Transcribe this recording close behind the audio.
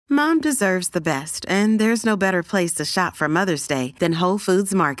Mom deserves the best, and there's no better place to shop for Mother's Day than Whole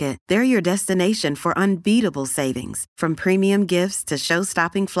Foods Market. They're your destination for unbeatable savings, from premium gifts to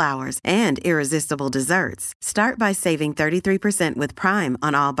show-stopping flowers and irresistible desserts. Start by saving 33% with Prime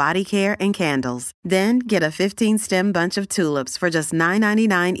on all body care and candles. Then get a 15-stem bunch of tulips for just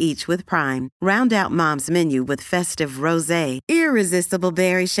 $9.99 each with Prime. Round out Mom's menu with festive rosé, irresistible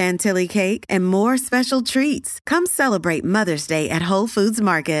berry chantilly cake, and more special treats. Come celebrate Mother's Day at Whole Foods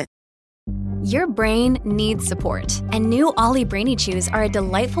Market. Your brain needs support, and new Ollie Brainy Chews are a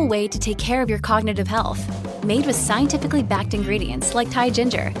delightful way to take care of your cognitive health. Made with scientifically backed ingredients like Thai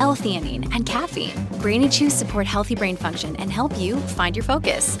ginger, L-theanine, and caffeine, Brainy Chews support healthy brain function and help you find your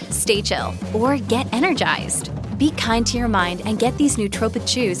focus, stay chill, or get energized. Be kind to your mind and get these nootropic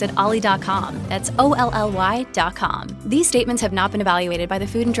chews at ollie.com. That's OLLY.com. These statements have not been evaluated by the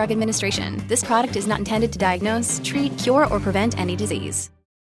Food and Drug Administration. This product is not intended to diagnose, treat, cure, or prevent any disease.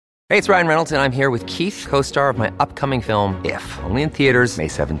 Hey, it's Ryan Reynolds, and I'm here with Keith, co-star of my upcoming film, If, only in theaters May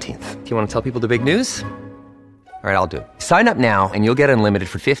 17th. Do you want to tell people the big news? All right, I'll do it. Sign up now and you'll get unlimited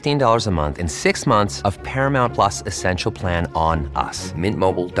for $15 a month and 6 months of Paramount Plus Essential Plan on us.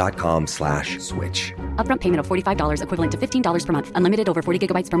 MintMobile.com/switch. Upfront payment of $45 equivalent to $15 per month. Unlimited over 40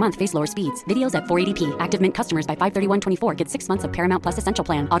 gigabytes per month. Face lower speeds. Videos at 480p. Active Mint customers by 531.24 get 6 months of Paramount Plus Essential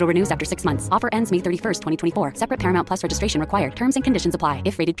Plan. Auto renews after 6 months. Offer ends May 31st, 2024. Separate Paramount Plus registration required. Terms and conditions apply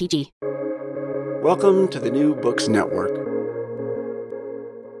if rated PG. Welcome to the New Books Network.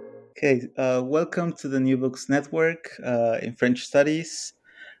 Okay, welcome to the New Books Network in French Studies.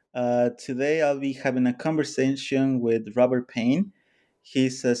 Today I'll be having a conversation with Robert Payne.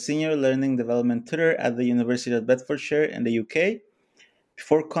 He's a senior learning development tutor at the University of Bedfordshire in the UK.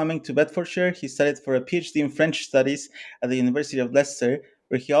 Before coming to Bedfordshire, he studied for a PhD in French Studies at the University of Leicester,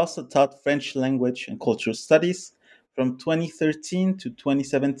 where he also taught French language and cultural studies from 2013 to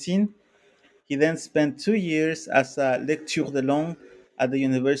 2017. He then spent 2 years as a lecture de langue at the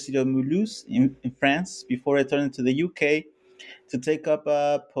University of Mulhouse in France before returning to the UK to take up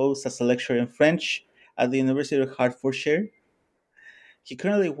a post as a lecturer in French at the University of Hertfordshire. He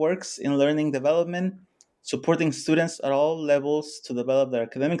currently works in learning development, supporting students at all levels to develop their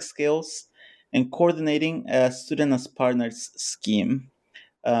academic skills and coordinating a Student as Partners scheme.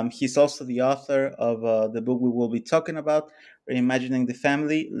 He's also the author of the book we will be talking about, Reimagining the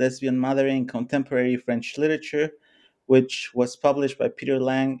Family, Lesbian Mothering in Contemporary French Literature, which was published by Peter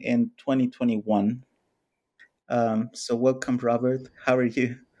Lang in 2021. So welcome, Robert. How are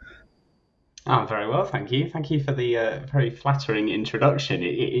you? I'm very well, thank you. Thank you for the very flattering introduction.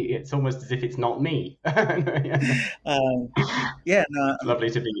 It's almost as if it's not me. It's lovely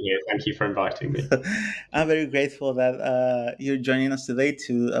to be here. Thank you for inviting me. I'm very grateful that you're joining us today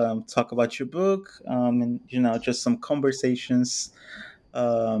to talk about your book and just some conversations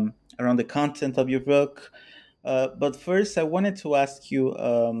around the content of your book. But first, I wanted to ask you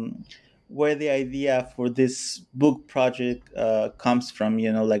where the idea for this book project comes from,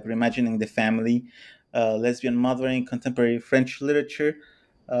 like Reimagining the Family, Lesbian Mothering, Contemporary French Literature.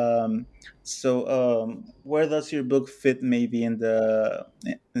 So where does your book fit maybe in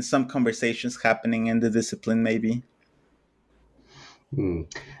some conversations happening in the discipline maybe? The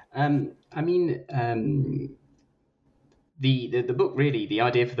book really, the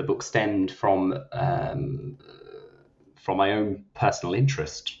idea for the book stemmed from my own personal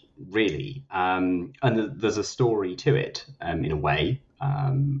interest, really, and there's a story to it in a way,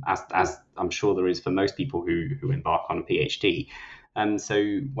 as I'm sure there is for most people who embark on a PhD.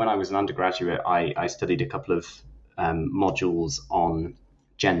 So when I was an undergraduate, I studied a couple of modules on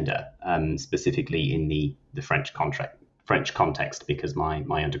gender, specifically in the French context, because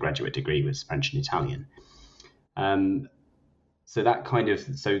my undergraduate degree was French and Italian. So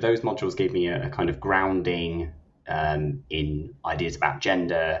those modules gave me a kind of grounding in ideas about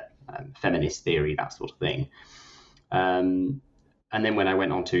gender, feminist theory, that sort of thing. And then when I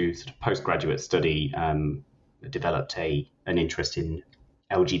went on to sort of postgraduate study, developed an interest in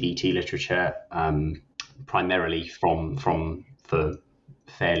LGBT literature, primarily for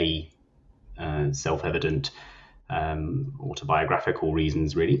fairly self-evident autobiographical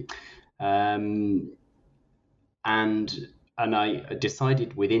reasons, really. And I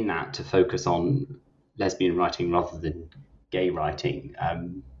decided within that to focus on lesbian writing rather than gay writing.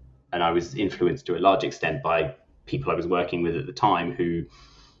 And I was influenced to a large extent by people I was working with at the time who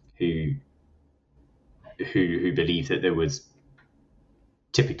believed that there was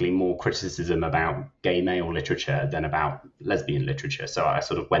typically more criticism about gay male literature than about lesbian literature. So I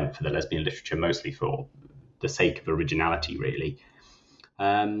sort of went for the lesbian literature mostly for the sake of originality, really.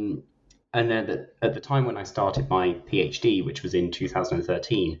 And then at the time when I started my PhD, which was in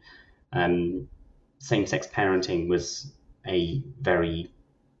 2013, same-sex parenting was a very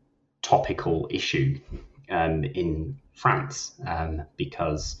topical issue in France,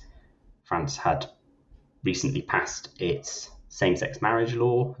 because France had recently passed its same-sex marriage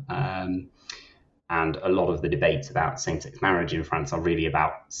law, and a lot of the debates about same-sex marriage in France are really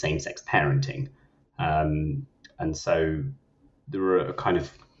about same-sex parenting. And so there are a kind of,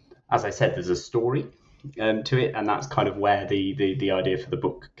 as I said, there's a story to it, and that's kind of where the idea for the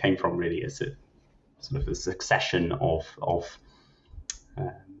book came from, really, as a sort of a succession of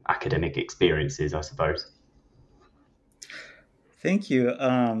academic experiences, I suppose. Thank you.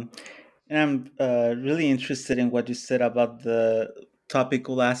 And I'm really interested in what you said about the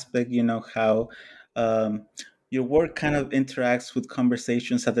topical aspect, how um, your work kind of interacts with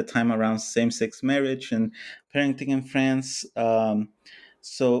conversations at the time around same-sex marriage and parenting in France.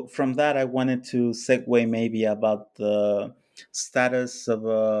 So from that, I wanted to segue maybe about the status of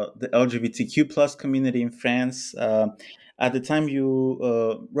the LGBTQ plus community in France. At the time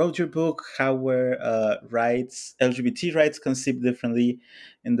you wrote your book, how were LGBT rights conceived differently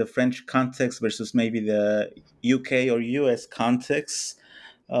in the French context versus maybe the UK or US context?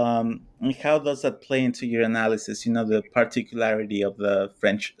 And how does that play into your analysis, the particularity of the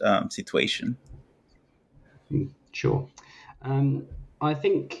French situation? Sure. I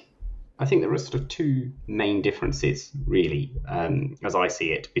think there are sort of two main differences, really, as I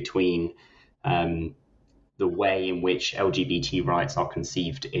see it, between the way in which LGBT rights are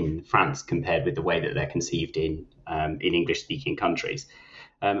conceived in France compared with the way that they're conceived in English-speaking countries.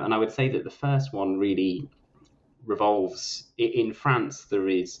 And I would say that the first one really revolves in France. There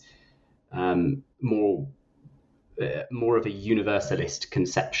is more of a universalist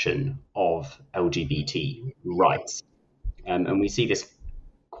conception of LGBT rights, and we see this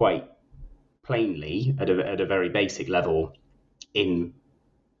quite plainly at a very basic level in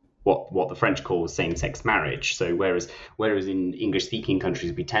what the French call same-sex marriage. So whereas in English-speaking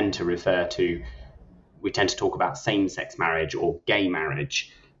countries we tend to talk about same-sex marriage or gay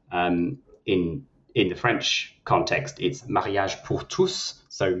marriage, in the French context it's mariage pour tous,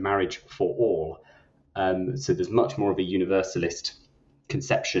 so marriage for all. So there's much more of a universalist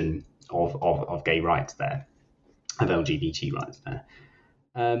conception of gay rights there, of LGBT rights there.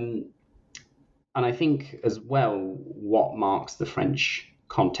 And I think as well, what marks the French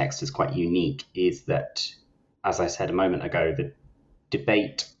context as quite unique is that, as I said a moment ago, the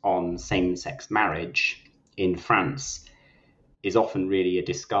debate on same-sex marriage in France is often really a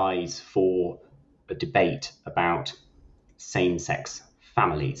disguise for a debate about same-sex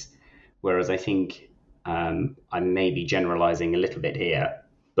families. Whereas I think I may be generalizing a little bit here,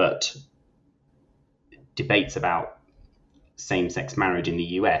 but debates about same-sex marriage in the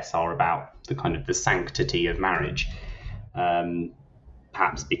US are about the kind of the sanctity of marriage,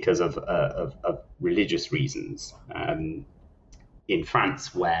 perhaps because of religious reasons. In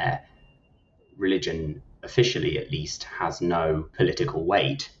France, where religion, officially at least, has no political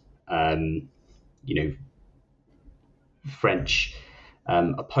weight, French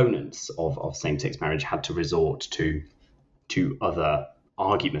opponents of same-sex marriage had to resort to other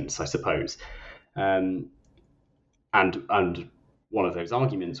arguments, I suppose. And one of those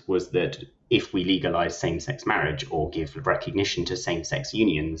arguments was that if we legalize same-sex marriage or give recognition to same-sex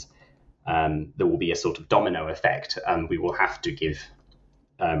unions, there will be a sort of domino effect, and we will have to give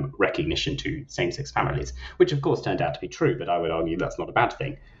recognition to same-sex families, which of course turned out to be true, but I would argue that's not a bad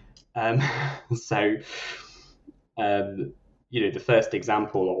thing. The first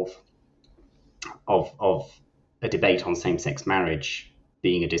example of a debate on same-sex marriage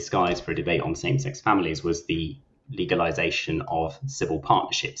being a disguise for a debate on same-sex families was the legalization of civil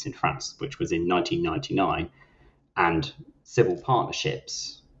partnerships in France, which was in 1999. And civil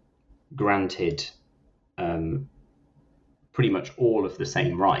partnerships granted pretty much all of the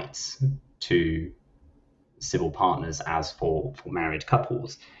same rights to civil partners as for married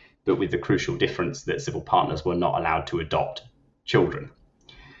couples, but with the crucial difference that civil partners were not allowed to adopt children.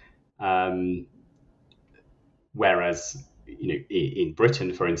 Whereas in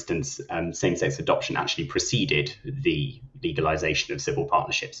Britain, for instance, same-sex adoption actually preceded the legalization of civil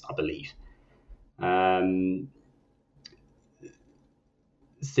partnerships, I believe.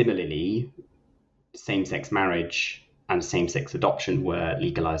 Similarly, same-sex marriage and same-sex adoption were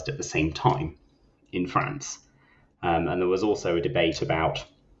legalized at the same time in France. And there was also a debate about,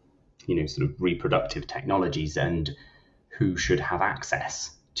 sort of reproductive technologies and who should have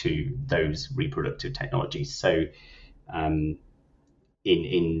access to those reproductive technologies. So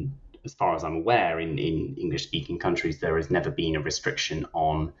in as far as I'm aware, in English-speaking countries, there has never been a restriction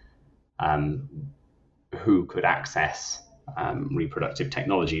on who could access reproductive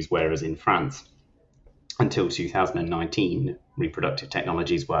technologies, whereas in France, until 2019, reproductive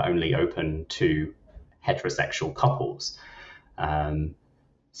technologies were only open to heterosexual couples.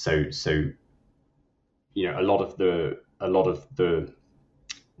 So you know, a lot of the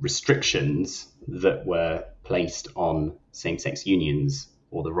restrictions that were placed on same-sex unions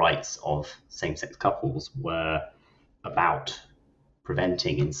or the rights of same-sex couples were about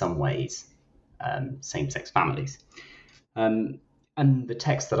preventing, in some ways, same-sex families. And the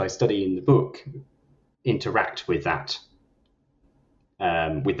texts that I study in the book interact with that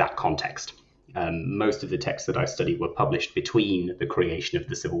context. Most of the texts that I study were published between the creation of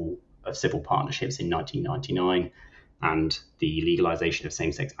civil partnerships in 1999 and the legalization of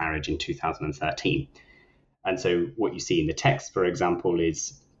same-sex marriage in 2013. And so what you see in the text, for example,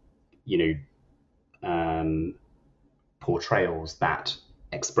 is, you know, portrayals that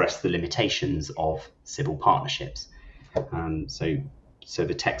express the limitations of civil partnerships. So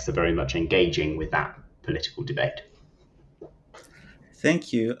the texts are very much engaging with that political debate.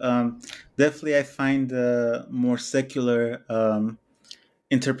 Thank you. Definitely, I find the more secular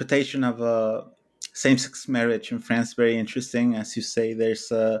interpretation of same-sex marriage in France very interesting. As you say,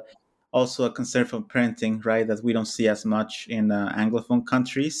 there's also a concern for parenting, right, that we don't see as much in Anglophone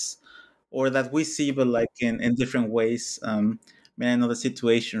countries, or that we see, but like in different ways. I mean, I know the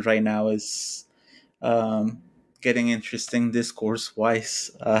situation right now is getting interesting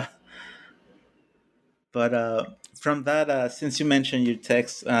discourse-wise. But from that, since you mentioned your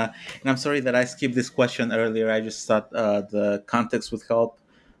text, and I'm sorry that I skipped this question earlier, I just thought the context would help.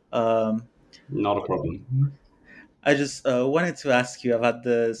 Um, Not a problem. I just wanted to ask you about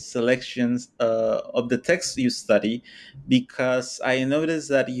the selections of the text you study, because I noticed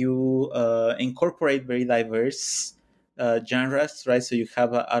that you incorporate very diverse genres, right? So you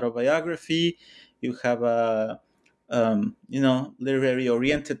have an autobiography, you have a literary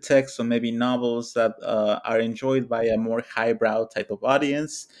oriented text, so maybe novels that are enjoyed by a more highbrow type of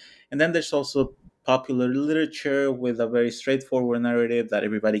audience, and then there's also popular literature with a very straightforward narrative that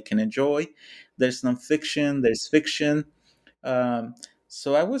everybody can enjoy. There's nonfiction, there's fiction. Um,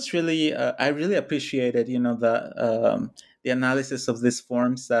 so I really appreciated, the analysis of these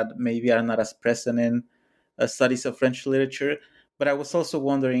forms that maybe are not as present in studies of French literature. But I was also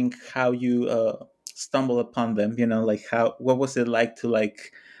wondering how you stumble upon them. Like what was it like to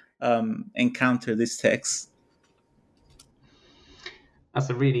encounter these texts? That's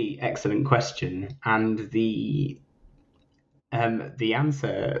a really excellent question, and the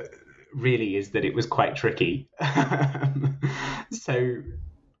answer really is that it was quite tricky. So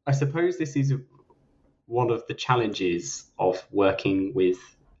I suppose this is one of the challenges of working with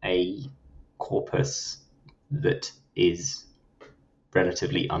a corpus that is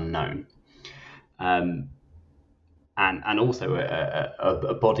relatively unknown, and also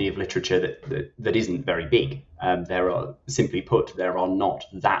a body of literature that isn't very big. Simply put, there are not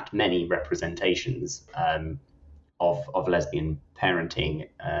that many representations of lesbian parenting,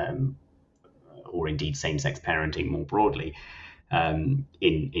 or indeed same-sex parenting more broadly,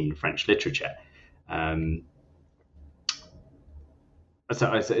 in French literature. So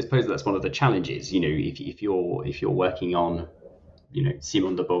I suppose that's one of the challenges. If you're working on,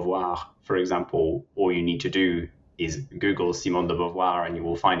 Simone de Beauvoir, for example, all you need to do is Google Simone de Beauvoir, and you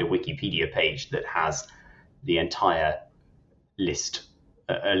will find a Wikipedia page that has the entire list,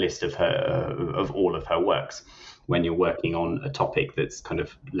 a list of all of her works. When you're working on a topic that's kind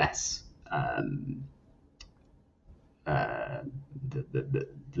of less that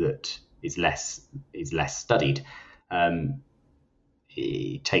is less studied,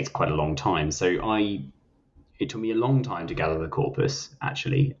 it takes quite a long time. So it took me a long time to gather the corpus.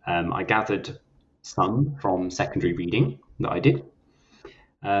 Actually, I gathered some from secondary reading that I did,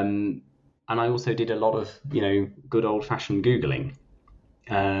 and I also did a lot of good old-fashioned Googling.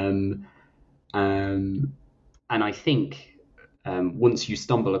 And I think once you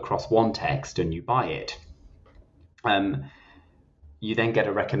stumble across one text and you buy it, you then get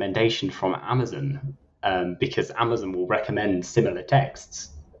a recommendation from Amazon, because Amazon will recommend similar texts,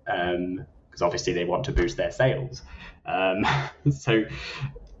 because obviously they want to boost their sales.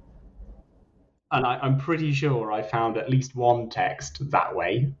 And I'm pretty sure I found at least one text that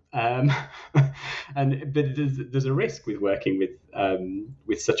way. But there's a risk with working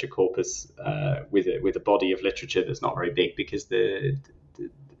with such a corpus, with a body of literature that's not very big, because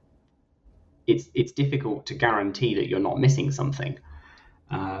it's difficult to guarantee that you're not missing something.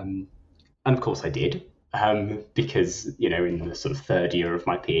 And of course I did. because, in the sort of third year of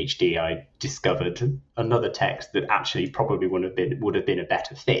my PhD, I discovered another text that actually probably would have been a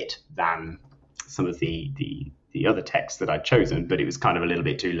better fit than some of the other texts that I'd chosen, but it was kind of a little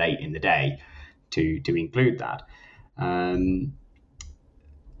bit too late in the day to include that.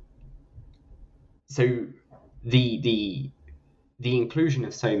 So the inclusion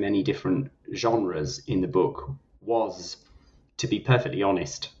of so many different genres in the book was, to be perfectly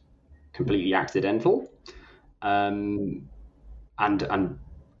honest, completely accidental, and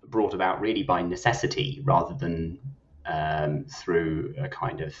brought about really by necessity rather than through a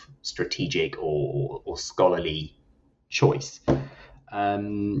kind of strategic or scholarly choice.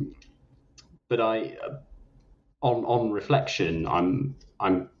 But on reflection, I'm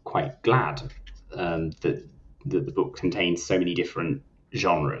quite glad that the book contains so many different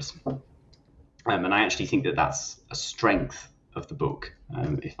genres, and I actually think that that's a strength of the book,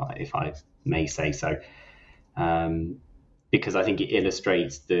 if I may say so, because I think it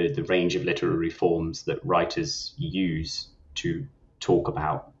illustrates the range of literary forms that writers use to talk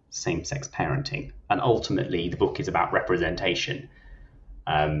about same-sex parenting, and ultimately the book is about representation.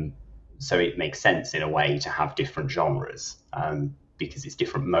 So it makes sense in a way to have different genres, because it's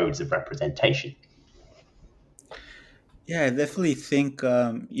different modes of representation. Yeah, I definitely think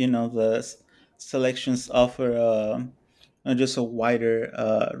the selections offer just a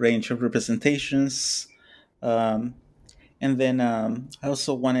wider range of representations, and then I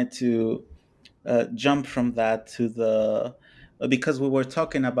also wanted to jump from that to the because we were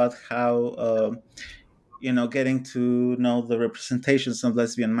talking about how getting to know the representations of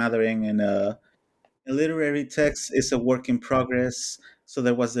lesbian mothering in a literary text is a work in progress. So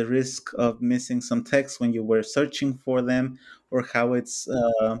there was the risk of missing some text when you were searching for them, or how it's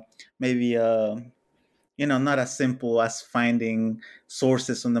maybe not as simple as finding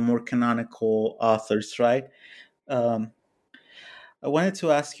sources on the more canonical authors, right? Um, I wanted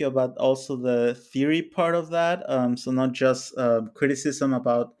to ask you about also the theory part of that. So not just criticism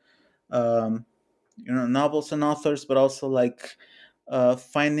about um, novels and authors, but also like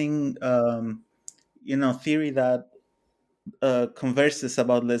finding theory that converses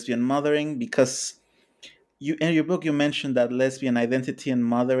about lesbian mothering, because you in your book you mentioned that lesbian identity and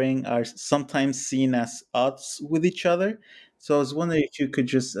mothering are sometimes seen as odds with each other. So I was wondering if you could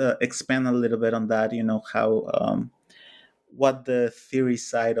just expand a little bit on that. How what the theory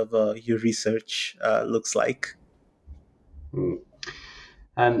side of your research looks like. So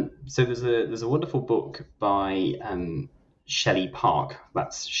there's a wonderful book by Shelley Park.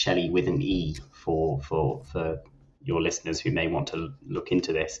 That's Shelley with an E for your listeners who may want to look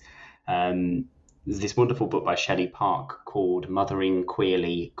into this. There's this wonderful book by Shelley Park called Mothering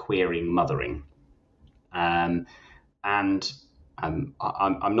Queerly, Queering Mothering. And I'm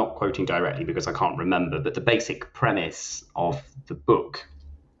not quoting directly because I can't remember, but the basic premise of the book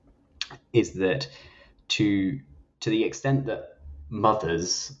is that to the extent that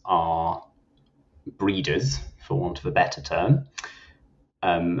mothers are breeders, for want of a better term,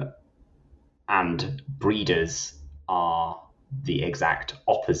 and breeders are the exact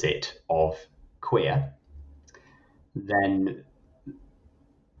opposite of queer, then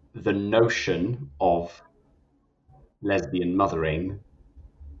the notion of lesbian mothering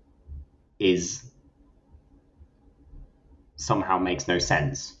is somehow makes no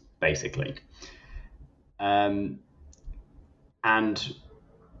sense, basically. And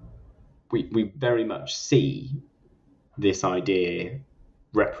we very much see this idea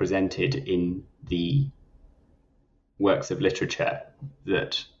represented in the works of literature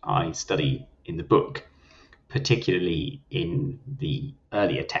that I study in the book, particularly in the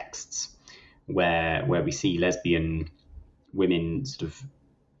earlier texts, where we see lesbian women sort of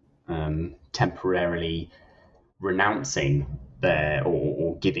temporarily renouncing their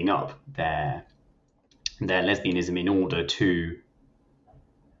or giving up their lesbianism in order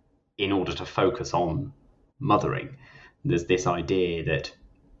to focus on mothering. There's this idea that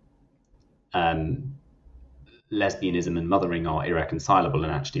lesbianism and mothering are irreconcilable,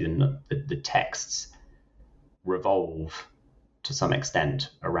 and actually the texts revolve to some extent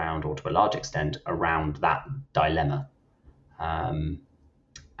around, or to a large extent, around that dilemma.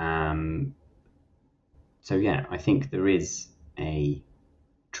 So yeah, I think there is a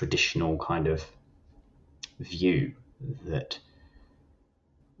traditional kind of view that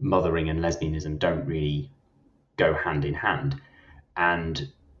mothering and lesbianism don't really go hand in hand.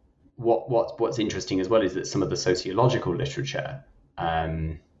 And what's interesting as well is that some of the sociological literature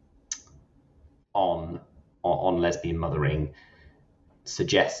on lesbian mothering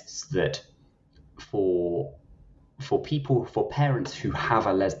suggests that for parents who have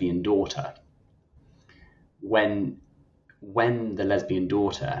a lesbian daughter, when the lesbian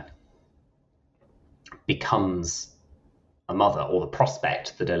daughter becomes a mother, or the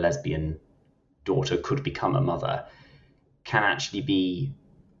prospect that a lesbian daughter could become a mother, can actually be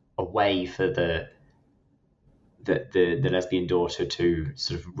a way for the lesbian daughter to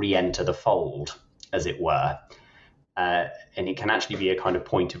sort of re-enter the fold, as it were. And it can actually be a kind of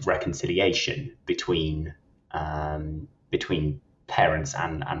point of reconciliation between parents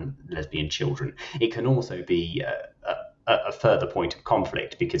and lesbian children. It can also be a further point of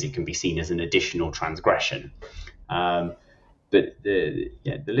conflict, because it can be seen as an additional transgression. But the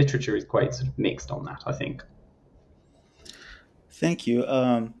literature is quite sort of mixed on that, I think. Thank you.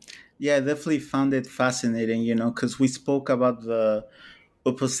 Yeah, I definitely found it fascinating, because we spoke about the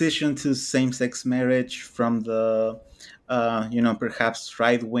opposition to same-sex marriage from the, perhaps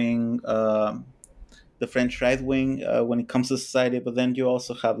right wing, the French right wing when it comes to society. But then you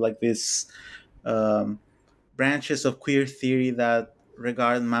also have like this um, branches of queer theory that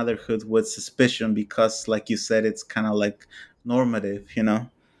regard motherhood with suspicion because, like you said, it's kind of like normative.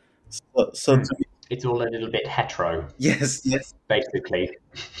 So to me, It's all a little bit hetero, yes, basically.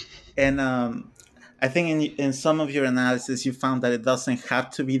 and I think in some of your analysis you found that it doesn't have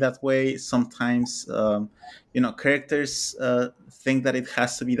to be that way. Sometimes characters think that it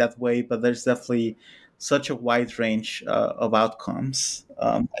has to be that way, but there's definitely such a wide range of outcomes.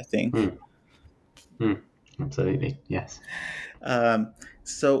 I think. Absolutely, yes. Um,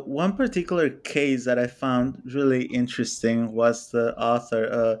 so one particular case that I found really interesting was the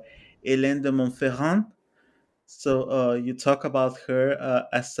author Hélène de Montferrand. So you talk about her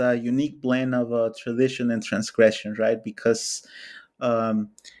as a unique blend of tradition and transgression, right? Because um,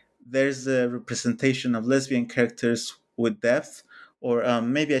 there's a representation of lesbian characters with depth, or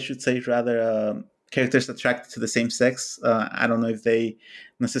maybe I should say rather characters attracted to the same sex. I don't know if they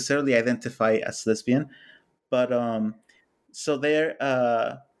necessarily identify as lesbian, but so there.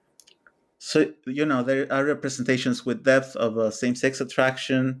 There are representations with depth of same-sex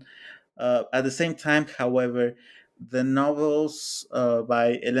attraction. At the same time, however, the novels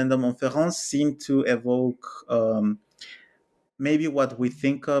by Hélène de Montferrand seem to evoke maybe what we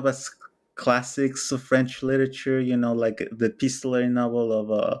think of as classics of French literature, like the epistolary novel of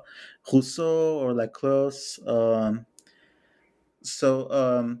Rousseau or Laclos. So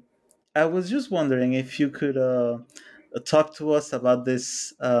I was just wondering if you could talk to us about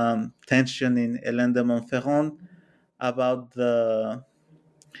this tension in Hélène de Montferrand, about the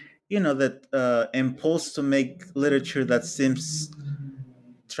that impulse to make literature that seems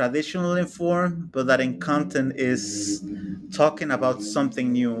traditional in form, but that in content is talking about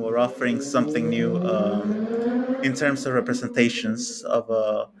something new or offering something new in terms of representations of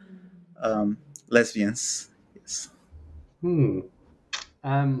lesbians. Yes.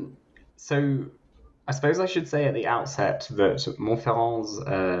 So I suppose I should say at the outset that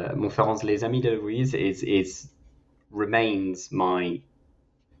Montferrand's Les Amis de Louise is remains my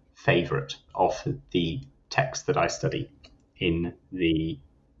favourite of the text that I study in the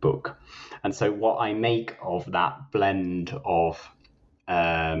book. And so what I make of that blend of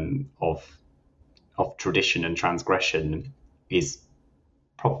tradition and transgression is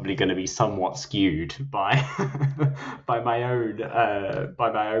probably going to be somewhat skewed by by my own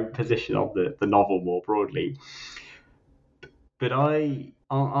position on the novel more broadly. But I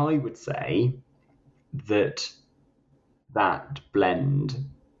would say that blend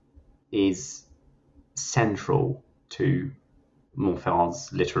is central to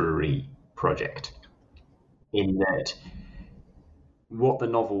Montferrand's literary project, in that what the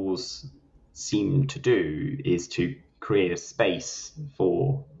novels seem to do is to create a space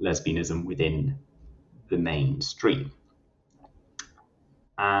for lesbianism within the mainstream.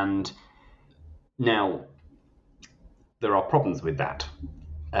 And now there are problems with that,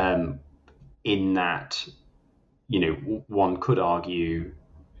 in that, one could argue,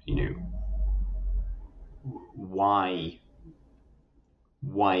 why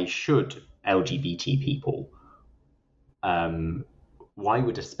should LGBT people, why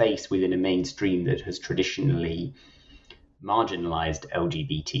would a space within a mainstream that has traditionally marginalized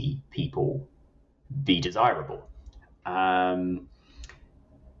LGBT people be desirable? But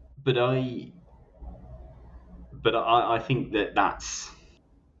I think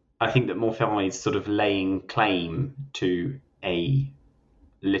I think that Montferrand is sort of laying claim to a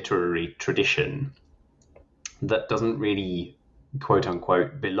literary tradition that doesn't really, quote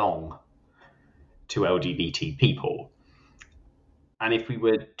unquote, belong to LGBT people. And if we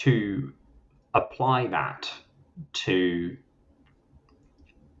were to apply that to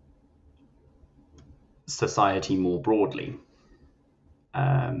society more broadly,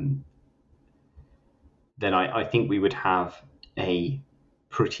 then I think we would have a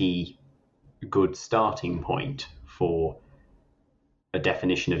pretty good starting point for a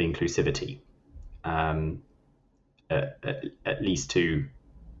definition of inclusivity, at least to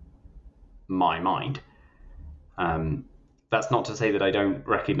my mind. That's not to say that I don't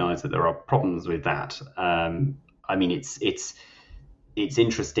recognize that there are problems with that. I mean, it's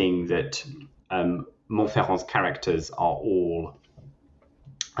interesting that Montferrand's characters are all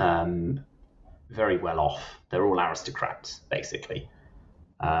very well off. They're all aristocrats, basically.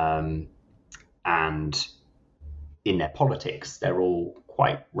 And in their politics, they're all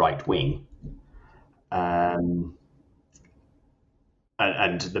quite right-wing. And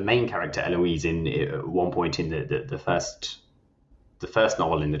the main character, Eloise, at one point in the first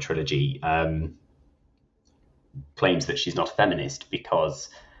novel in the trilogy, claims that she's not a feminist because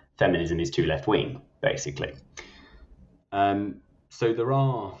feminism is too left-wing, basically. So there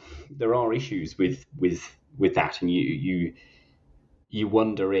are issues with that, and you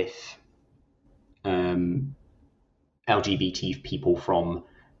wonder if LGBT people from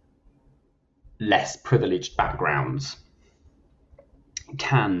less privileged backgrounds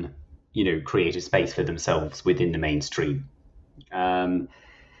can, create a space for themselves within the mainstream.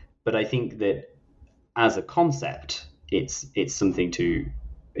 But I think that as a concept, it's something to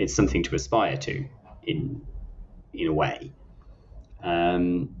aspire to in a way.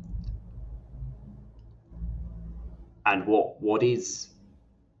 And what is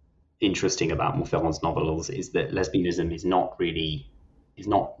interesting about Montferrand's novels is that lesbianism is not really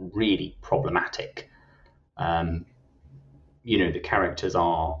problematic. The characters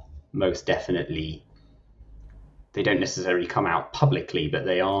are most definitely, they don't necessarily come out publicly, but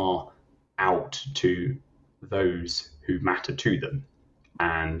they are out to those who matter to them,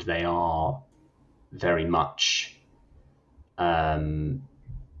 and they are very much and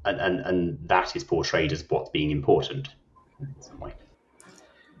that is portrayed as what's being important in some way.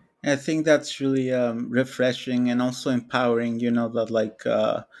 I think that's really refreshing and also empowering,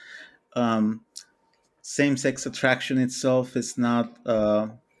 that same-sex attraction itself is not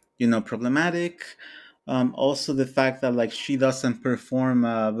problematic. Also the fact that she doesn't perform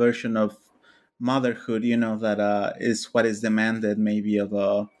a version of motherhood, that is what is demanded maybe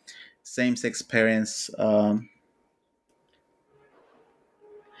of same-sex parents. Oh,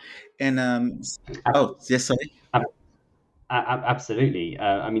 yes, sorry. Absolutely.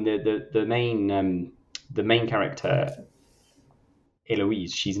 I mean, the main character,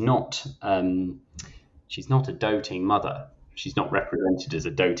 Eloise, she's not a doting mother. She's not represented as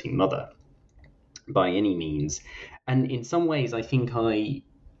a doting mother by any means. And in some ways, I think my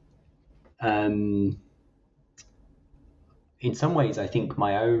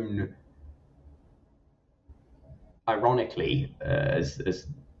own, ironically, as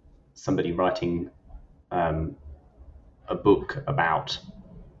somebody writing a book about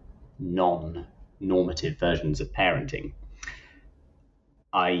non-normative versions of parenting,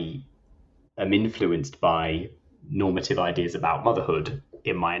 I am influenced by normative ideas about motherhood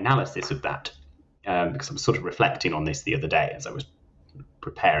in my analysis of that, because I was sort of reflecting on this the other day as I was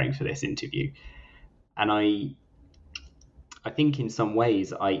preparing for this interview. And I think in some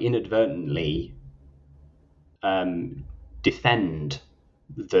ways I inadvertently defend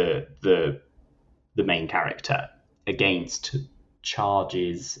the main character against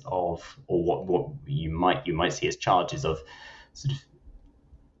charges of, or what you might see as charges of sort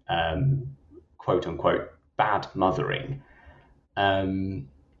of quote unquote bad mothering. And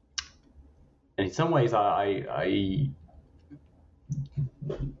in some ways I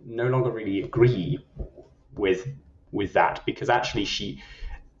no longer really agree with that, because actually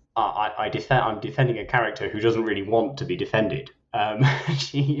I'm defending a character who doesn't really want to be defended.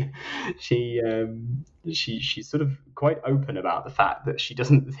 She's sort of quite open about the fact that she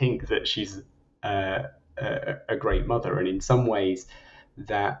doesn't think that she's a great mother, and in some ways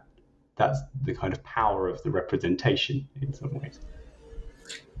that's the kind of power of the representation in some ways.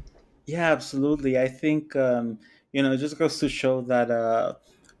 Yeah, absolutely. I think it just goes to show that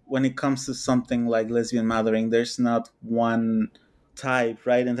when it comes to something like lesbian mothering, there's not one type,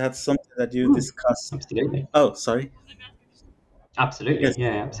 right? And that's something that you discussed. Absolutely. Oh, sorry. Absolutely. Yes.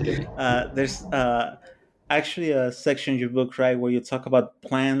 Yeah, absolutely. There's actually a section in your book, right, where you talk about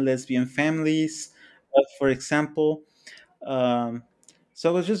planned lesbian families, for example. So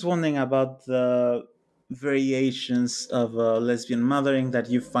I was just wondering about the variations of lesbian mothering that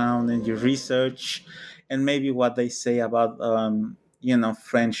you found in your research, and maybe what they say about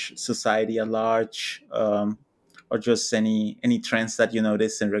French society at large, or just any trends that you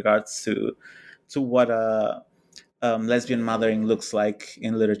notice in regards to what lesbian mothering looks like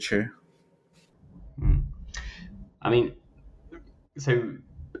in literature. I mean, so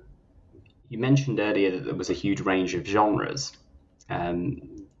you mentioned earlier that there was a huge range of genres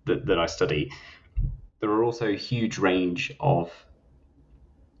that I study. There are also a huge range of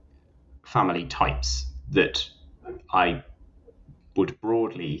family types that I would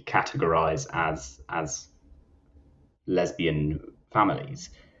broadly categorize as lesbian families.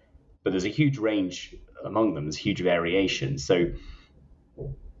 But there's a huge range among them, there's huge variation. So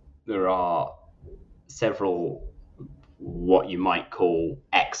there are several what you might call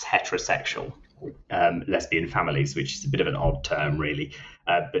ex-heterosexual lesbian families, which is a bit of an odd term, really,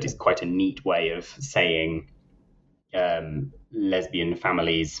 but it's quite a neat way of saying lesbian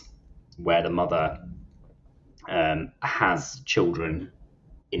families where the mother has children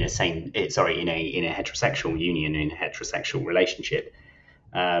in a heterosexual union, in a heterosexual relationship,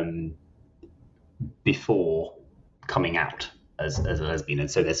 before coming out as a lesbian, and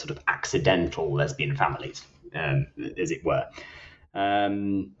so they're sort of accidental lesbian families, as it were.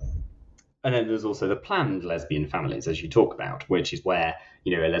 And then there's also the planned lesbian families, as you talk about, which is where,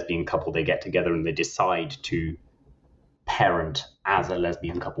 a lesbian couple, they get together and they decide to parent as a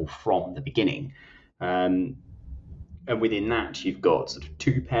lesbian couple from the beginning. And within that, you've got sort of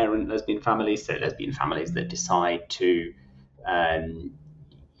two-parent lesbian families, so lesbian families that decide to,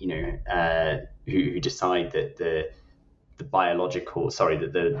 who decide that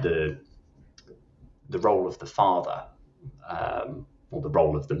the role of the father, or the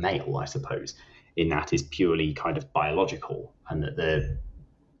role of the male, I suppose, in that is purely kind of biological, and that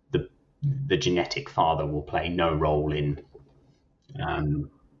the genetic father will play no role in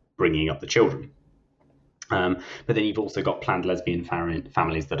bringing up the children. But then you've also got planned lesbian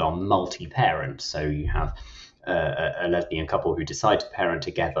families that are multi-parent. So you have a lesbian couple who decide to parent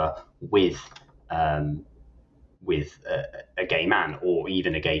together with a gay man, or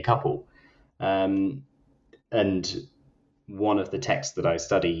even a gay couple. And one of the texts that I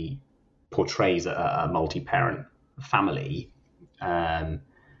study portrays a multi-parent family, and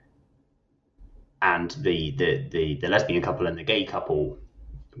the lesbian couple and the gay couple,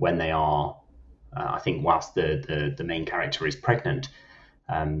 when they are, I think, whilst the main character is pregnant,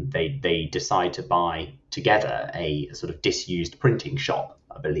 they decide to buy together a sort of disused printing shop,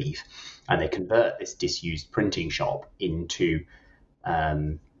 I believe, and they convert this disused printing shop into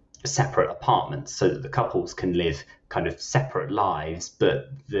separate apartments, so that the couples can live kind of separate lives, but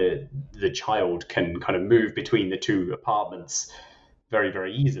the child can kind of move between the two apartments very,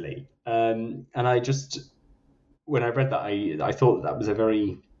 very easily. And I just, when I read that, I thought that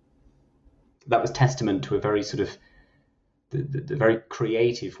was testament to a very sort of the very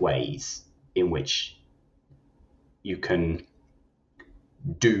creative ways in which you can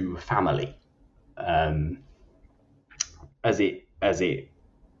do family, as it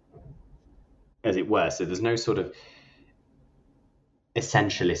were. So there's no sort of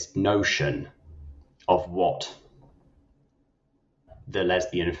essentialist notion of what the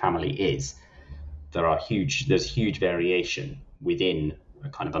lesbian family is. There's huge variation within a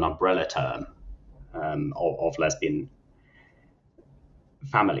kind of an umbrella term of lesbian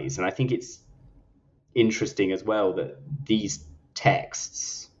families. And I think it's interesting as well that these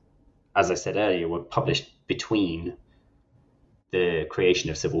texts, as I said earlier, were published between the creation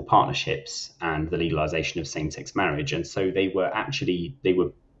of civil partnerships and the legalization of same-sex marriage. And so they were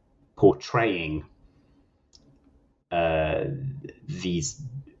portraying these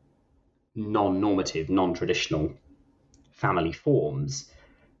non-normative, non-traditional family forms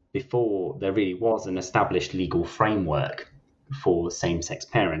before there really was an established legal framework for same-sex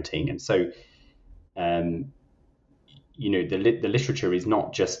parenting. And so, the literature is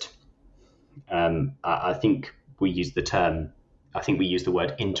not just, I think we used the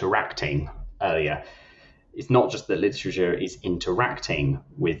word interacting earlier. It's not just that literature is interacting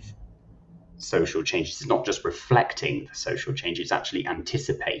with social changes. It's not just reflecting the social change. It's actually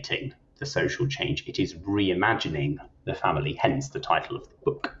anticipating the social change. It is reimagining the family, hence the title of the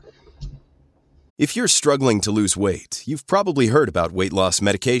book. If you're struggling to lose weight, you've probably heard about weight loss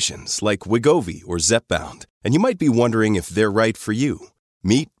medications like Wegovy or Zepbound, and you might be wondering if they're right for you.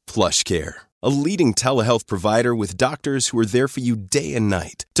 Meet PlushCare, a leading telehealth provider with doctors who are there for you day and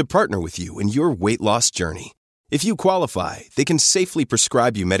night to partner with you in your weight loss journey. If you qualify, they can safely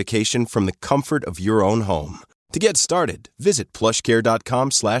prescribe you medication from the comfort of your own home. To get started, visit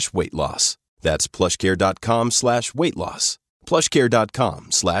plushcare.com/weight-loss. That's plushcare.com/weight-loss.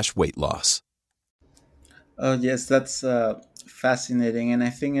 plushcare.com/weight-loss. Oh, yes, that's fascinating. And I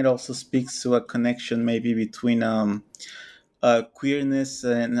think it also speaks to a connection maybe between queerness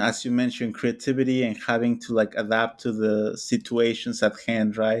and, as you mentioned, creativity and having to adapt to the situations at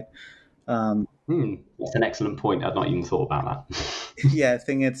hand, right? That's an excellent point. I'd not even thought about that. Yeah, I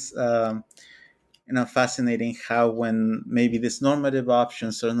think it's fascinating how when maybe these normative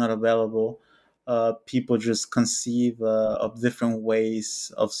options are not available, people just conceive of different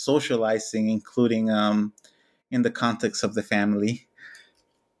ways of socializing, including in the context of the family.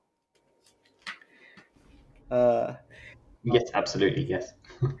 Uh, Yes, absolutely. Yes.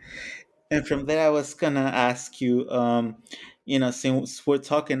 and from there, I was gonna ask you, since we're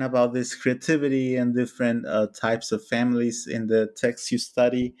talking about this creativity and different types of families in the text you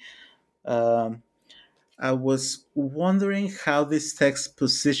study, um, I was wondering how these texts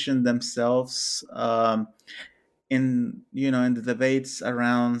position themselves in the debates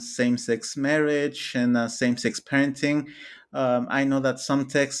around same-sex marriage and same-sex parenting. I know that some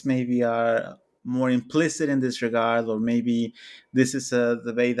texts maybe are more implicit in this regard, or maybe this is a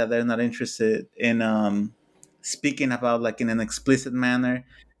debate that they're not interested in speaking about, like in an explicit manner,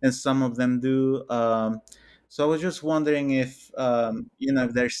 and some of them do. So I was just wondering if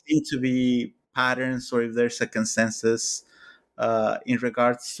if there seem to be patterns, or if there's a consensus in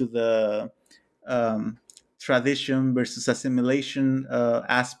regards to the um, tradition versus assimilation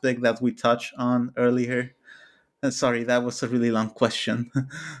aspect that we touched on earlier. Sorry, that was a really long question.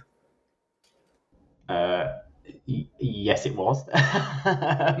 Uh, yes, it was.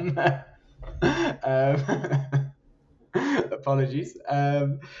 Apologies.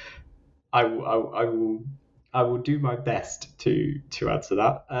 I will I will do my best to answer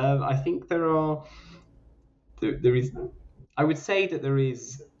that. I think there is I would say that there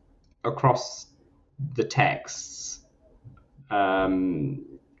is across the texts um,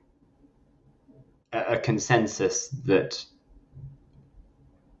 a consensus that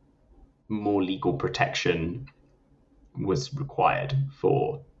more legal protection was required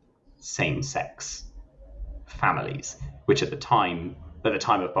for same-sex families, which at the time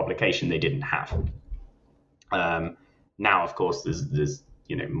of publication, they didn't have. Now, of course, there's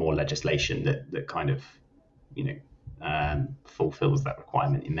more legislation that kind of fulfills that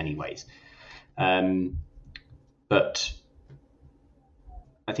requirement in many ways. But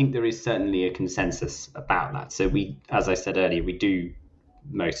I think there is certainly a consensus about that. So we, as I said earlier, we do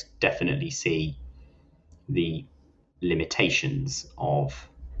most definitely see the limitations of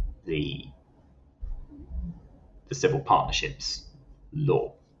the civil partnerships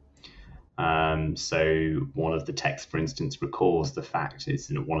law. So one of the texts, for instance, recalls the fact,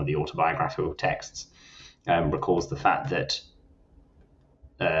 it's in one of the autobiographical texts, recalls the fact that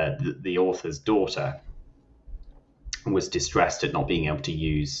the author's daughter was distressed at not being able to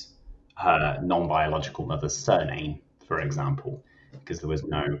use her non-biological mother's surname, for example, because there was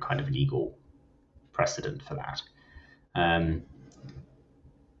no kind of legal precedent for that.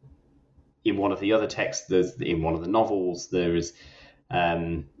 In one of the other texts, in one of the novels, there is,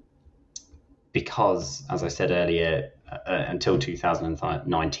 because, as I said earlier, until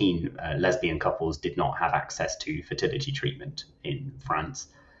 2019, lesbian couples did not have access to fertility treatment in France.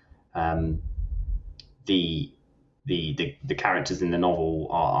 The characters in the novel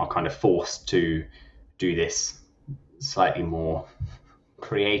are kind of forced to do this slightly more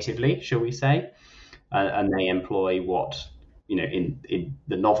creatively, shall we say, and they employ what in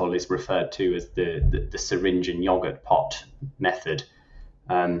the novel is referred to as the syringe and yogurt pot method.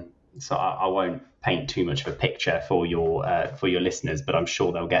 So I won't paint too much of a picture for your listeners, but I'm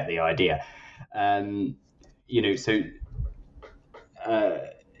sure they'll get the idea. So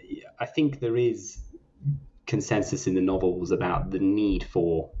I think there is consensus in the novels about the need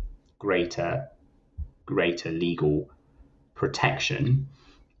for greater legal protection.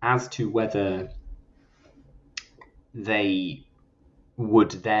 As to whether they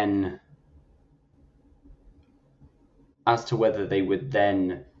would then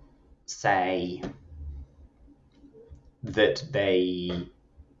say that they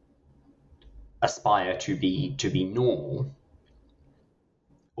aspire to be normal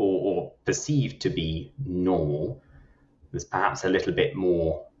or perceived to be normal, there's perhaps a little bit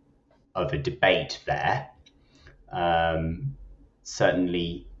more of a debate there.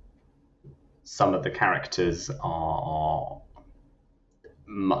 Certainly, some of the characters are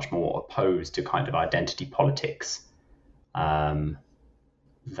much more opposed to kind of identity politics than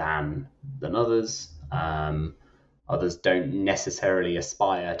others. Others don't necessarily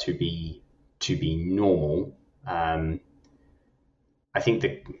aspire to be normal. I think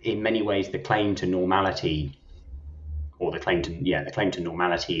that in many ways the claim to normality, or the claim to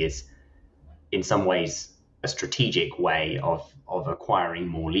normality is in some ways a strategic way of acquiring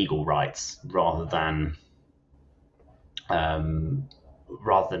more legal rights rather than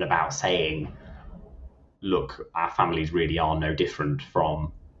about saying, look, our families really are no different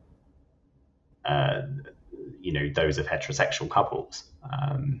from those of heterosexual couples.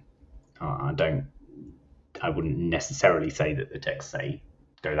 I wouldn't necessarily say that the texts say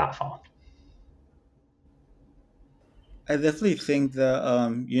go that far. I definitely think that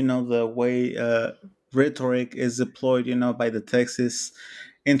the way rhetoric is deployed, by the text is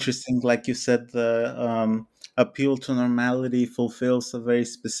interesting. Like you said, the appeal to normality fulfills a very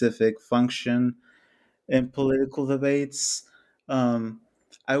specific function in political debates.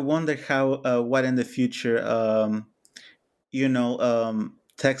 I wonder how what in the future,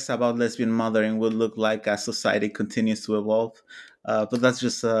 texts about lesbian mothering would look like as society continues to evolve. But that's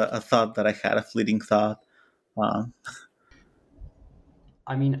just a thought that I had, a fleeting thought. Um,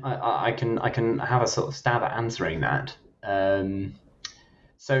 I mean, I can have a sort of stab at answering that.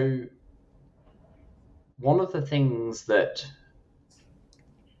 So one of the things that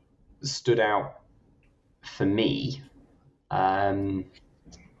stood out for me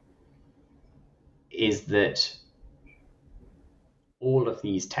is that all of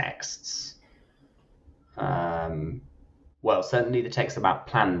these texts, well, certainly the texts about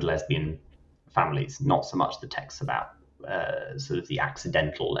planned lesbian families, not so much the texts about sort of the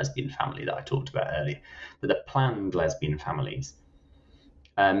accidental lesbian family that I talked about earlier, but the planned lesbian families,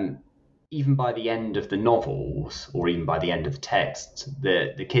 even by the end of the novels or even by the end of the texts,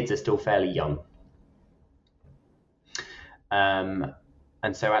 the kids are still fairly young. And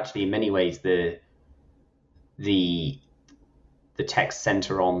so actually in many ways the texts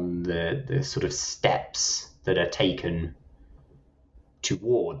center on the sort of steps that are taken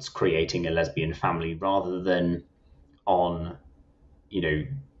towards creating a lesbian family rather than on,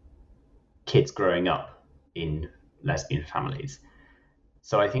 kids growing up in lesbian families.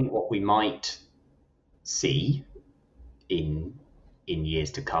 So I think what we might see in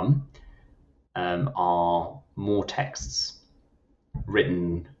years to come are more texts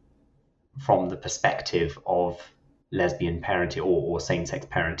written from the perspective of lesbian parented or same-sex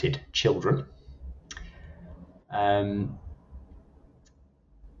parented children.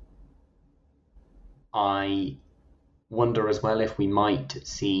 I wonder as well if we might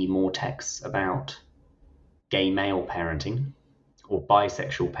see more texts about gay male parenting or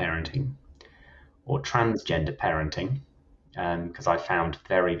bisexual parenting or transgender parenting, because I found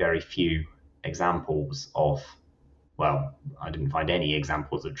very, very few examples of, well, I didn't find any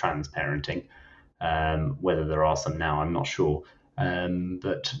examples of trans parenting. Whether there are some now, I'm not sure.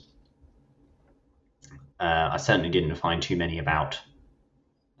 But I certainly didn't find too many about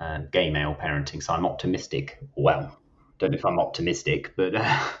gay male parenting, so I'm optimistic. Well, don't know if I'm optimistic, but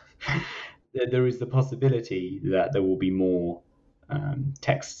there is the possibility that there will be more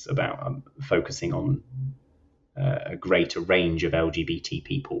texts about focusing on a greater range of LGBT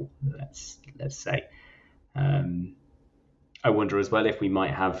people, let's say. I wonder as well if we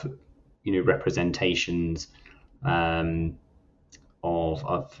might have, representations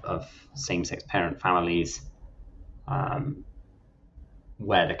of same-sex parent families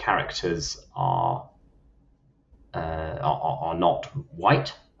where the characters are not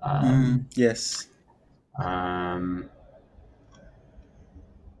white. Yes.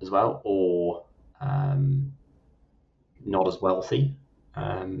 As well, or not as wealthy,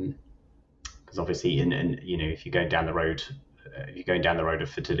 because obviously, if you're going down the road, of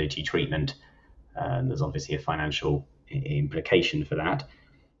fertility treatment, there's obviously a financial implication for that,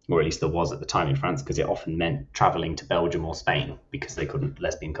 or at least there was at the time in France, because it often meant traveling to Belgium or Spain because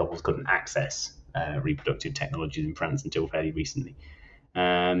lesbian couples couldn't access reproductive technologies in France until fairly recently.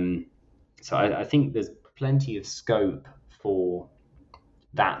 So I think there's plenty of scope for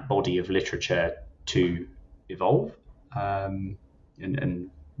that body of literature to evolve. And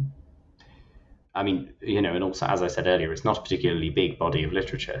I mean, and also, as I said earlier, it's not a particularly big body of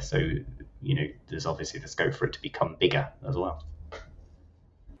literature. So, there's obviously the scope for it to become bigger as well.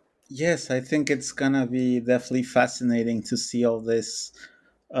 Yes, I think it's gonna be definitely fascinating to see all this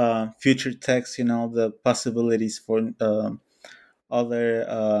future text, the possibilities for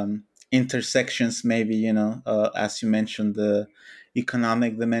other intersections, maybe, as you mentioned, the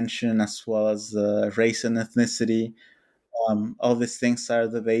economic dimension as well as race and ethnicity. All these things are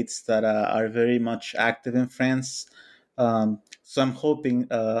debates that are very much active in France. So I'm hoping,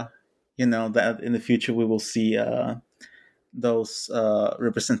 that in the future we will see those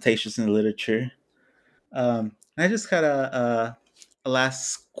representations in literature. I just had a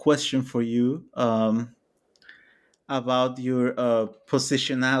last question for you. About your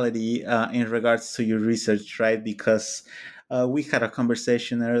positionality in regards to your research, right? Because we had a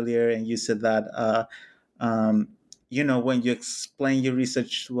conversation earlier, and you said that when you explain your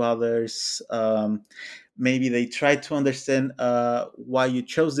research to others, maybe they try to understand why you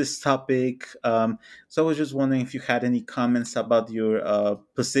chose this topic. So I was just wondering if you had any comments about your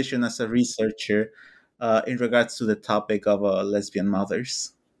position as a researcher in regards to the topic of lesbian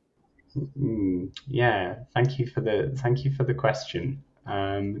mothers. Yeah, thank you for the question,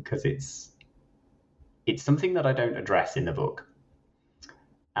 because it's something that I don't address in the book,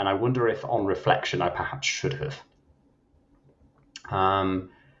 and I wonder if, on reflection, I perhaps should have,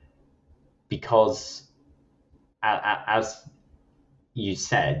 because as you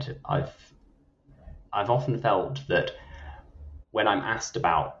said, I've often felt that when I'm asked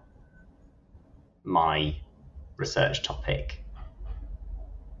about my research topic,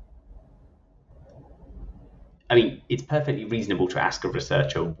 I mean, it's perfectly reasonable to ask a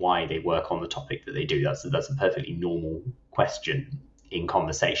researcher why they work on the topic that they do. That's a perfectly normal question in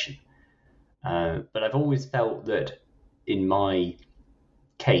conversation. But I've always felt that in my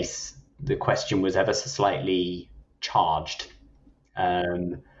case, the question was ever so slightly charged.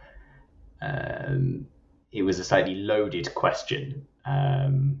 It was a slightly loaded question.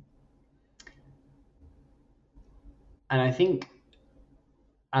 And I think,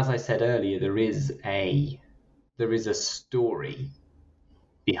 as I said earlier, there is a story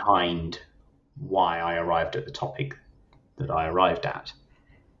behind why I arrived at the topic that I arrived at.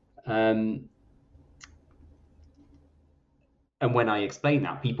 And when I explain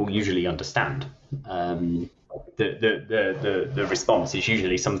that, people usually understand. The response is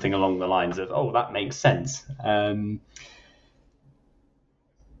usually something along the lines of, "Oh, that makes sense."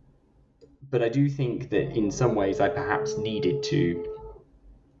 But I do think that in some ways I perhaps needed to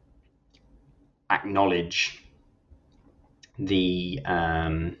acknowledge the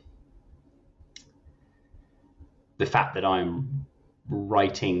fact that I'm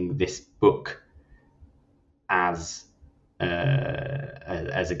writing this book as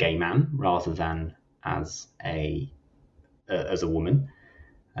a gay man rather than as a woman.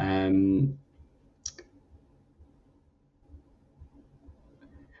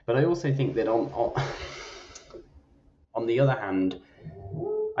 But I also think that on the other hand,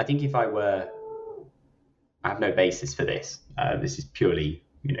 I think if I have no basis for this. This is purely,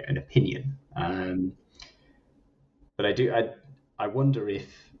 an opinion. But I wonder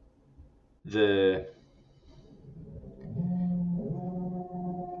if the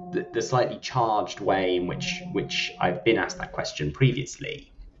slightly charged way in which I've been asked that question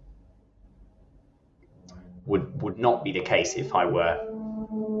previously would not be the case if I were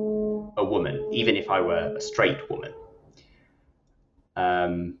a woman, even if I were a straight woman.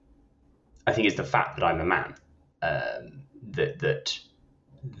 I think it's the fact that I'm a man that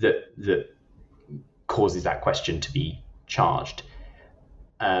causes that question to be charged,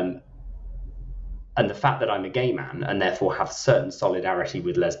 and the fact that I'm a gay man and therefore have certain solidarity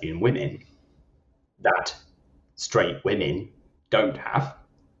with lesbian women that straight women don't have,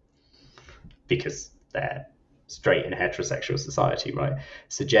 because they're straight in a heterosexual society, right,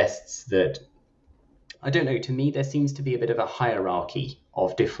 suggests that, I don't know, to me there seems to be a bit of a hierarchy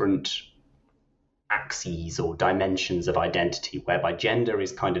of different axes or dimensions of identity, whereby gender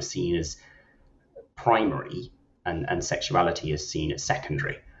is kind of seen as primary and sexuality is seen as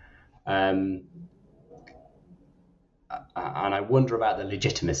secondary. And I wonder about the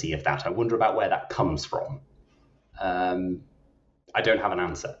legitimacy of that. I wonder about where that comes from. I don't have an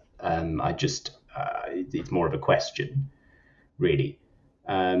answer. It's more of a question, really.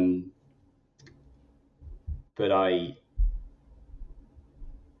 But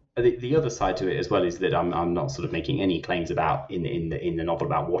the other side to it as well is that I'm not sort of making any claims about in the novel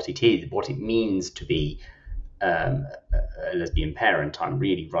about what it is, what it means to be a lesbian parent. I'm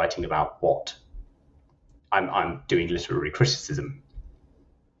really writing about what I'm doing literary criticism,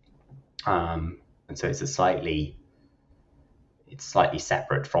 and so it's slightly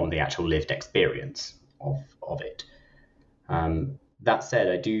separate from the actual lived experience of it. That said,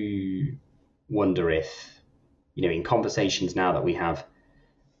 I do wonder if, in conversations now that we have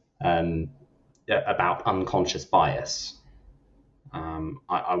about unconscious bias,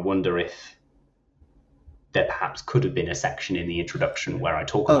 I wonder if there perhaps could have been a section in the introduction where I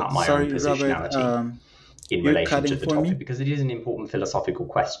talk about my own positionality, Robert, in relation to the topic, because it is an important philosophical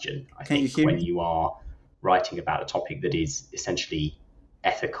question, I think, when you are writing about a topic that is essentially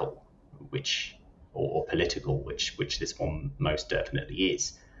ethical, or political, which this one most definitely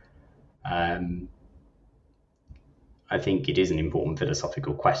is. I think it is an important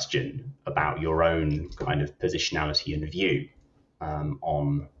philosophical question about your own kind of positionality and view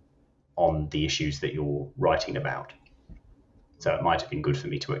on the issues that you're writing about. So it might have been good for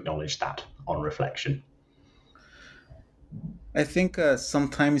me to acknowledge that on reflection. I think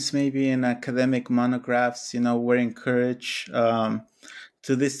sometimes maybe in academic monographs, we're encouraged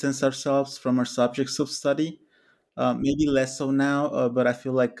to distance ourselves from our subjects of study. Maybe less so now, but I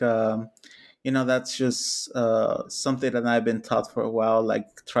feel like that's just something that I've been taught for a while.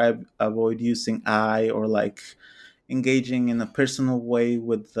 Like try avoid using I, or like engaging in a personal way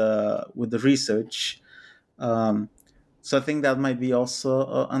with the research. Um, so I think that might be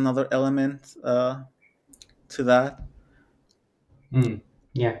also another element to that.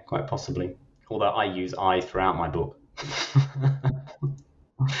 Yeah, quite possibly. Although I use I throughout my book.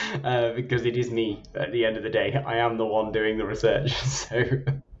 Because it is me at the end of the day. I am the one doing the research. So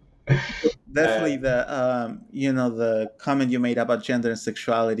Definitely the comment you made about gender and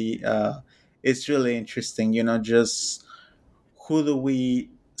sexuality is really interesting. Just who do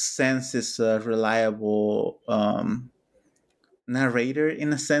we sense is a reliable narrator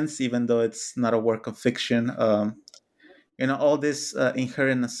in a sense, even though it's not a work of fiction. All these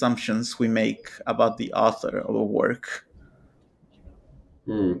inherent assumptions we make about the author of a work.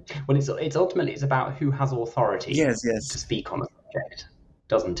 well, it's ultimately it's about who has authority Yes, yes. to speak on a subject,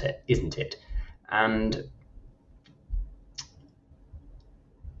 doesn't it? Isn't it? And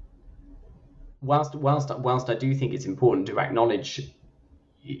whilst I do think it's important to acknowledge,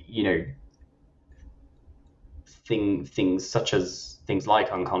 things such as things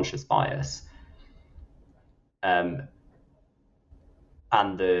like unconscious bias, and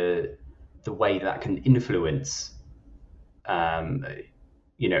the way that can influence,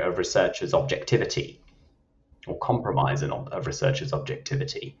 a researcher's objectivity or compromise of researcher's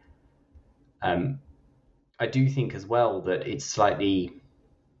objectivity. I do think as well that it's slightly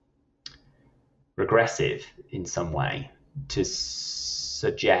regressive in some way to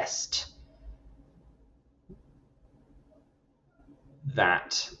suggest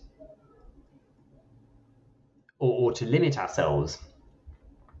that, or to limit ourselves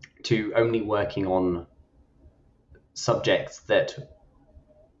to only working on subjects that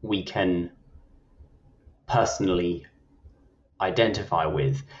we can personally identify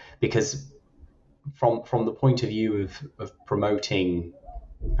with, because from the point of view of promoting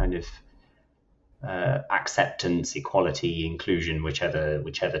kind of acceptance, equality, inclusion,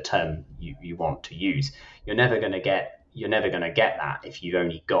 whichever term you want to use, you're never going to get that if you've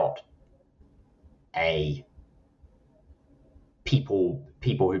only got a people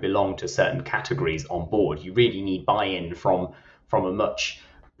who belong to certain categories on board. You really need buy-in from a much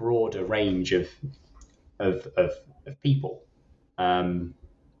broader range of people.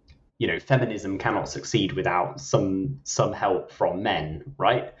 Feminism cannot succeed without some help from men,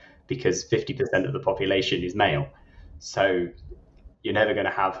 right? Because 50% of the population is male. So you're never going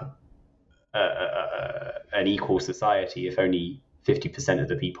to have an equal society if only 50% of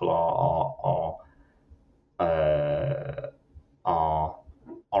the people are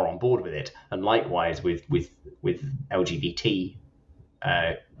on board with it. And likewise with LGBT,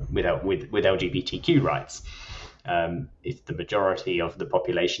 with LGBTQ rights. If the majority of the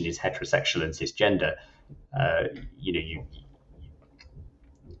population is heterosexual and cisgender,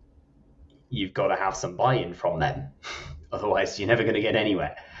 you've got to have some buy-in from them. Otherwise, you're never going to get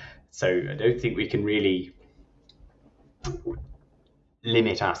anywhere. So I don't think we can really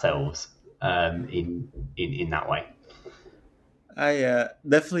limit ourselves in that way. I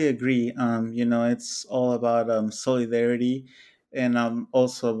definitely agree. It's all about solidarity, and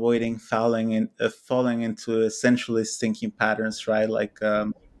also avoiding falling into essentialist thinking patterns, right? Like,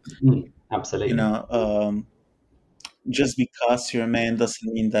 Absolutely. Just because you're a man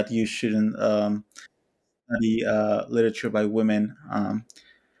doesn't mean that you shouldn't study literature by women.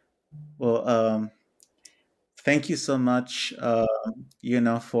 Well, thank you so much,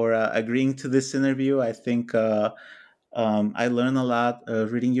 for agreeing to this interview. I think I learned a lot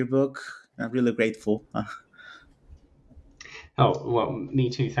reading your book. I'm really grateful. Oh well, me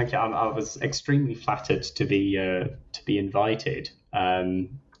too. Thank you. I was extremely flattered to be invited.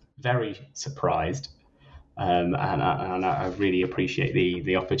 Very surprised, and I really appreciate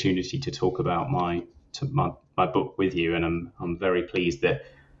the opportunity to talk about my book with you. And I'm very pleased that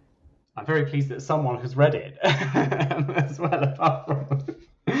someone has read it as well,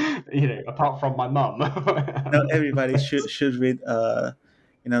 apart from my mum. No, everybody should read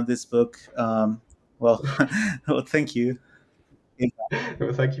this book. Well, well, thank you.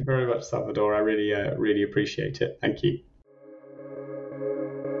 Well, thank you very much, Salvador. I really appreciate it. Thank you.